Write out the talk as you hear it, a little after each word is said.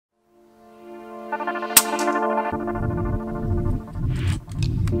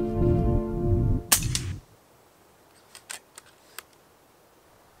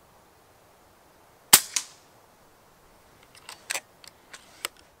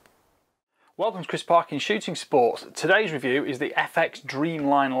Welcome to Chris Parkin Shooting Sports. Today's review is the FX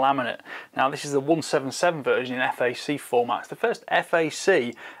Dreamline Laminate. Now this is the 177 version in FAC format. It's the first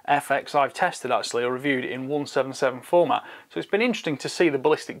FAC FX I've tested actually, or reviewed in 177 format. So it's been interesting to see the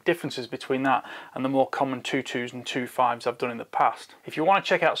ballistic differences between that and the more common 2.2s and 2.5s I've done in the past. If you want to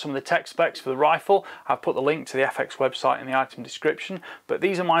check out some of the tech specs for the rifle, I've put the link to the FX website in the item description, but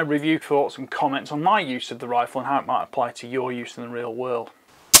these are my review thoughts and comments on my use of the rifle and how it might apply to your use in the real world.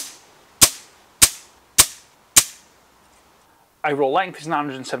 Overall length is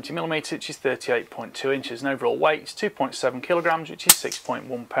 970mm, which is 38.2 inches, and overall weight is 2.7 kilograms, which is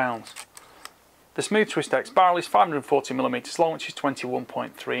 6.1 pounds. The smooth twist X barrel is 540mm long, which is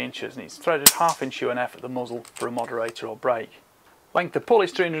 21.3 inches, and it's threaded 1/2 inch UNF at the muzzle for a moderator or break. Length of pull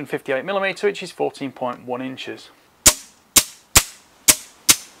is 358mm, which is 14.1 inches.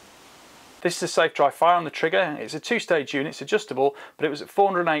 This is a safe dry fire on the trigger. It's a 2-stage unit, it's adjustable, but it was at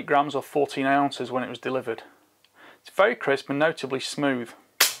 408 grams or 14 ounces when it was delivered. It's very crisp and notably smooth.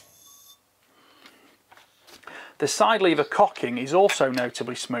 The side lever cocking is also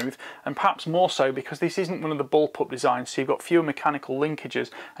notably smooth, and perhaps more so because this isn't one of the bullpup designs, so you've got fewer mechanical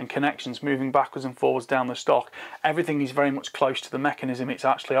linkages and connections moving backwards and forwards down the stock. Everything is very much close to the mechanism it's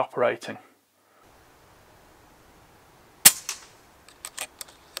actually operating.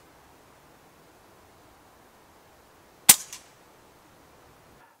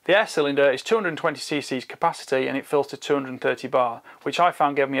 The air cylinder is 220cc capacity and it fills to 230 bar, which I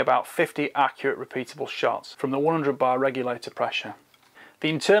found gave me about 50 accurate repeatable shots from the 100 bar regulator pressure. The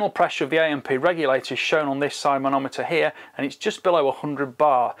internal pressure of the AMP regulator is shown on this side manometer here, and it's just below 100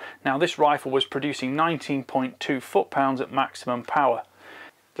 bar. Now this rifle was producing 19.2 foot-pounds at maximum power.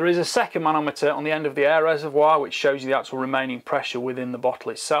 There is a second manometer on the end of the air reservoir which shows you the actual remaining pressure within the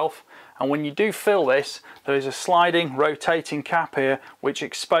bottle itself. And when you do fill this, there is a sliding, rotating cap here which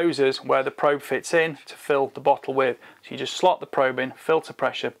exposes where the probe fits in to fill the bottle with. So you just slot the probe in, filter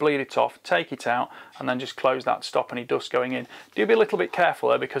pressure, bleed it off, take it out, and then just close that to stop any dust going in. Do be a little bit careful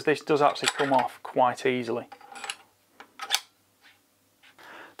though, because this does actually come off quite easily.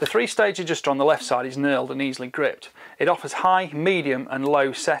 The 3-stage adjuster on the left side is knurled and easily gripped. It offers high, medium and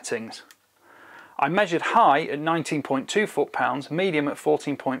low settings. I measured high at 19.2 foot-pounds, medium at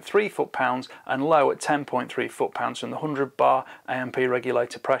 14.3 foot-pounds and low at 10.3 foot-pounds from the 100 bar AMP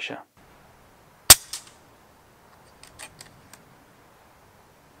regulator pressure.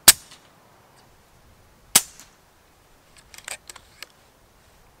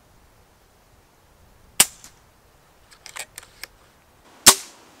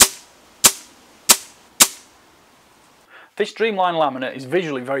 This Dreamline Laminate is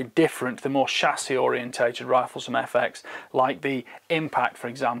visually very different to the more chassis orientated rifles from FX, like the Impact for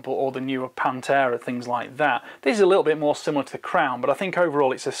example, or the newer Pantera, things like that. This is a little bit more similar to the Crown, but I think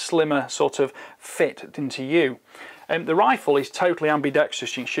overall it's a slimmer sort of fit into you. The rifle is totally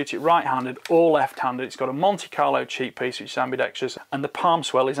ambidextrous. You can shoot it right-handed or left-handed. It's got a Monte Carlo cheek piece which is ambidextrous, and the palm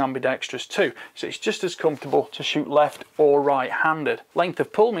swell is ambidextrous too, so it's just as comfortable to shoot left or right-handed. Length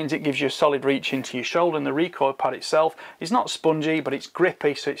of pull means it gives you a solid reach into your shoulder, and the recoil pad itself is not spongy but it's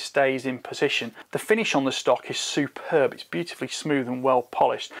grippy, so it stays in position. The finish on the stock is superb. It's beautifully smooth and well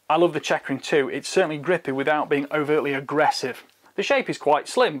polished. I love the checkering too. It's certainly grippy without being overtly aggressive. The shape is quite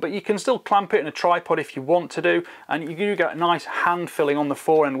slim, but you can still clamp it in a tripod if you want to do, and you do get a nice hand filling on the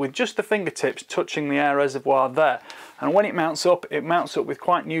forend with just the fingertips touching the air reservoir there. And when it mounts up with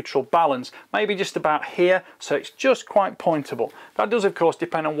quite neutral balance, maybe just about here, so it's just quite pointable. That does of course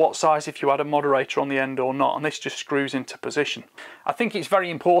depend on what size, if you add a moderator on the end or not, and this just screws into position. I think it's very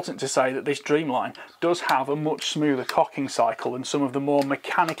important to say that this Dreamline does have a much smoother cocking cycle than some of the more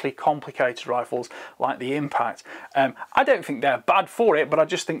mechanically complicated rifles like the Impact. I don't think they're bad for it, but I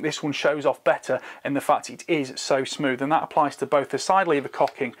just think this one shows off better in the fact it is so smooth, and that applies to both the side lever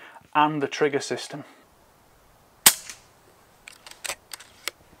cocking and the trigger system.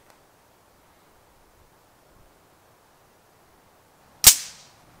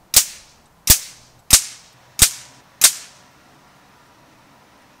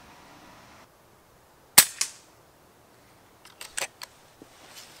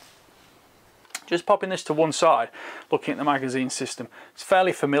 Just popping this to one side, looking at the magazine system. It's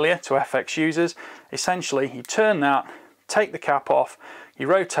fairly familiar to FX users. Essentially, you turn that, take the cap off, you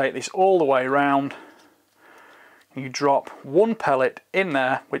rotate this all the way around, you drop one pellet in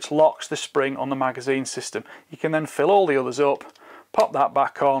there which locks the spring on the magazine system. You can then fill all the others up, pop that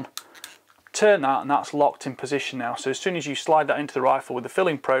back on, turn that and that's locked in position now. So as soon as you slide that into the rifle with the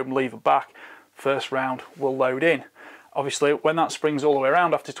filling probe and lever back, first round will load in. Obviously, when that springs all the way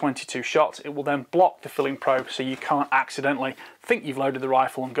around after 22 shots, it will then block the filling probe so you can't accidentally think you've loaded the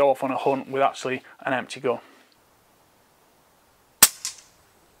rifle and go off on a hunt with actually an empty gun.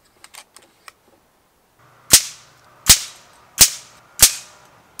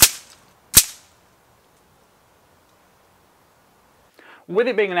 With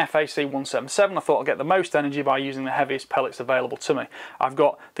it being an FAC 177, I thought I'd get the most energy by using the heaviest pellets available to me. I've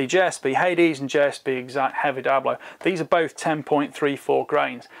got the JSB Hades and JSB Exact Heavy Diablo. These are both 10.34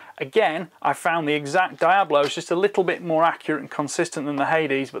 grains. Again, I found the Exact Diablo is just a little bit more accurate and consistent than the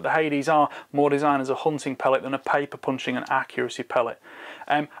Hades, but the Hades are more designed as a hunting pellet than a paper punching and accuracy pellet.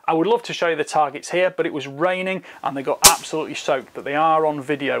 I would love to show you the targets here, but it was raining and they got absolutely soaked, but they are on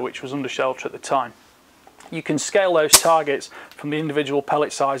video, which was under shelter at the time. You can scale those targets from the individual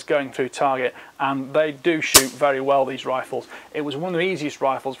pellet size going through target, and they do shoot very well, these rifles. It was one of the easiest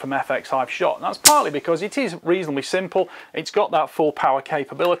rifles from FX I've shot, and that's partly because it is reasonably simple. It's got that full power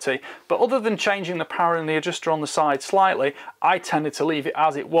capability, but other than changing the power and the adjuster on the side slightly, I tended to leave it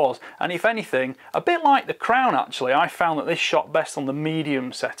as it was. And if anything, a bit like the Crown actually, I found that this shot best on the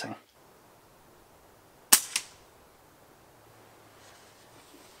medium setting.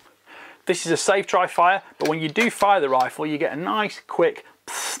 This is a safe dry fire, but when you do fire the rifle, you get a nice quick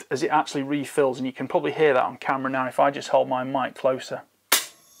psst as it actually refills, and you can probably hear that on camera now if I just hold my mic closer.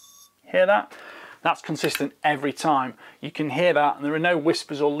 Hear that? That's consistent every time. You can hear that, and there are no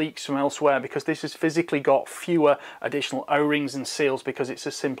whispers or leaks from elsewhere because this has physically got fewer additional O-rings and seals because it's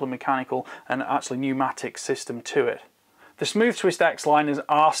a simpler mechanical and actually pneumatic system to it. The Smooth Twist X liners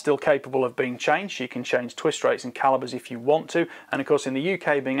are still capable of being changed. You can change twist rates and calibers if you want to, and of course in the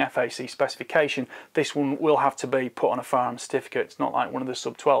UK being FAC specification, this one will have to be put on a firearms certificate. It's not like one of the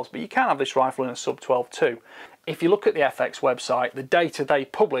sub 12s, but you can have this rifle in a sub 12 too. If you look at the FX website, the data they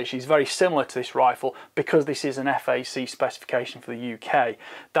publish is very similar to this rifle because this is an FAC specification for the UK.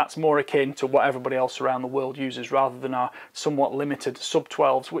 That's more akin to what everybody else around the world uses rather than our somewhat limited sub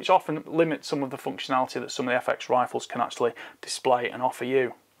 12s, which often limit some of the functionality that some of the FX rifles can actually display and offer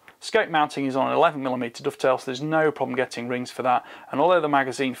you. Scope mounting is on an 11mm dovetail, so there's no problem getting rings for that, and although the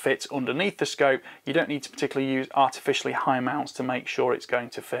magazine fits underneath the scope, you don't need to particularly use artificially high mounts to make sure it's going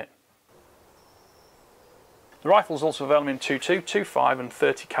to fit. The rifle is also available in 22, 25 and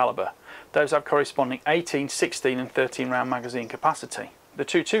 30 caliber. Those have corresponding 18, 16 and 13 round magazine capacity. The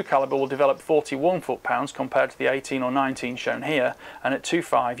 22 caliber will develop 41 foot-pounds compared to the 18 or 19 shown here, and at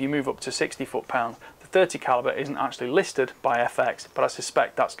 25 you move up to 60 foot-pounds. The 30 caliber isn't actually listed by FX, but I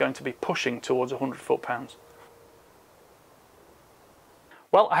suspect that's going to be pushing towards 100 foot-pounds.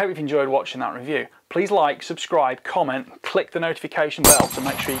 Well, I hope you've enjoyed watching that review. Please like, subscribe, comment, click the notification bell to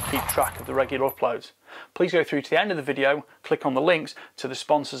make sure you keep track of the regular uploads. Please go through to the end of the video, click on the links to the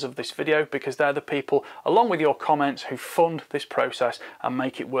sponsors of this video because they're the people, along with your comments, who fund this process and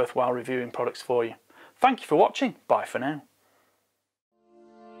make it worthwhile reviewing products for you. Thank you for watching. Bye for now.